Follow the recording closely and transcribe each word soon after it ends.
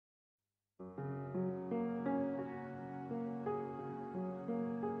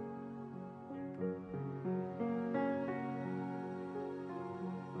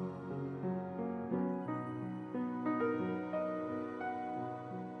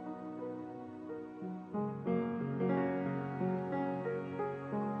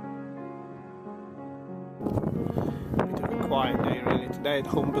quiet day really today at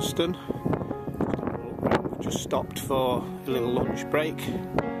Humberston. We've just stopped for a little lunch break.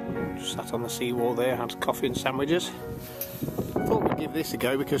 Just sat on the seawall there, had coffee and sandwiches. Thought we'd give this a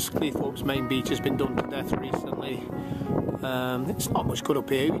go because Cleethorpes main beach has been done to death recently. It's not much good up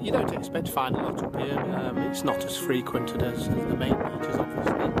here. You don't expect to find a lot up here. It's not as frequented as the main beaches,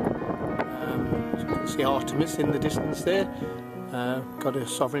 obviously. So you can see Artemis in the distance there. Got a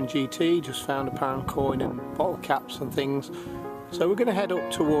Sovereign GT, just found a £1 coin and bottle caps and things. So we're going to head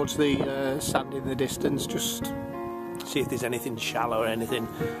up towards the sand in the distance, just see if there's anything shallow or anything.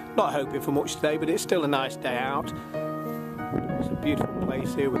 Not hoping for much today, but it's still a nice day out. It's a beautiful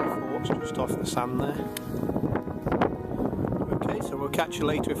place here with the forts just off the sand there. Okay, so we'll catch you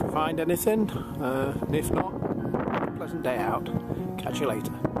later if we find anything, and if not, pleasant day out. Catch you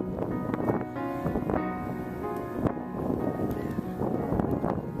later.